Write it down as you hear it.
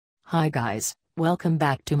Hi guys, welcome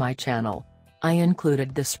back to my channel. I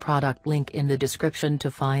included this product link in the description to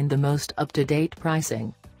find the most up-to-date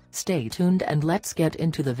pricing. Stay tuned and let's get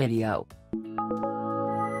into the video.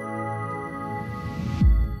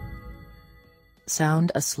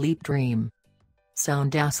 SoundAsleep Dream.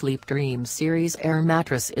 SoundAsleep Dream Series Air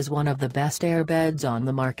Mattress is one of the best air beds on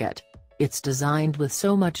the market. It's designed with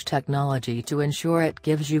so much technology to ensure it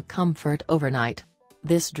gives you comfort overnight.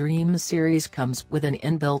 This Dream Series comes with an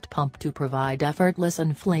inbuilt pump to provide effortless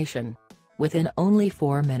inflation. Within only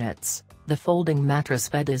 4 minutes, the folding mattress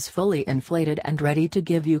bed is fully inflated and ready to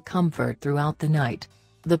give you comfort throughout the night.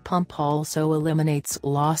 The pump also eliminates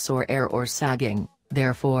loss of air or sagging,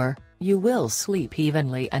 therefore, you will sleep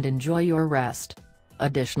evenly and enjoy your rest.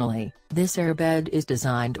 Additionally, this airbed is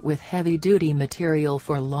designed with heavy-duty material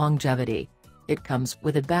for longevity. It comes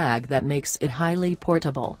with a bag that makes it highly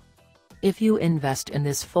portable. If you invest in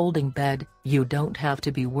this folding bed, you don't have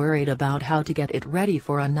to be worried about how to get it ready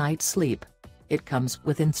for a night's sleep. It comes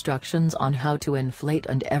with instructions on how to inflate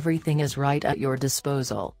and everything is right at your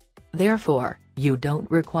disposal. Therefore, you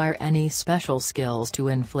don't require any special skills to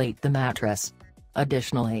inflate the mattress.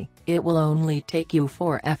 Additionally, it will only take you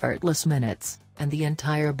 4 effortless minutes, and the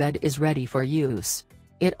entire bed is ready for use.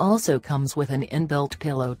 It also comes with an inbuilt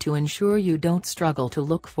pillow to ensure you don't struggle to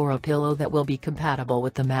look for a pillow that will be compatible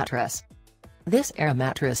with the mattress. This air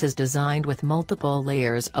mattress is designed with multiple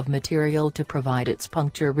layers of material to provide its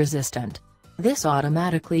puncture resistant. This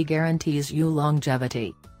automatically guarantees you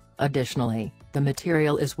longevity. Additionally, the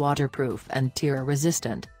material is waterproof and tear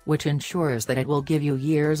resistant, which ensures that it will give you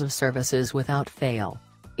years of services without fail.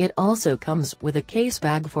 It also comes with a case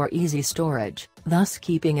bag for easy storage, thus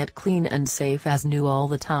keeping it clean and safe as new all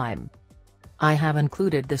the time. I have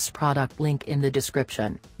included this product link in the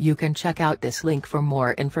description. You can check out this link for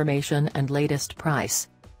more information and latest price.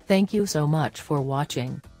 Thank you so much for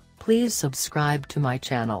watching. Please subscribe to my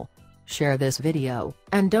channel, share this video,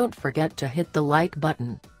 and don't forget to hit the like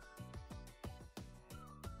button.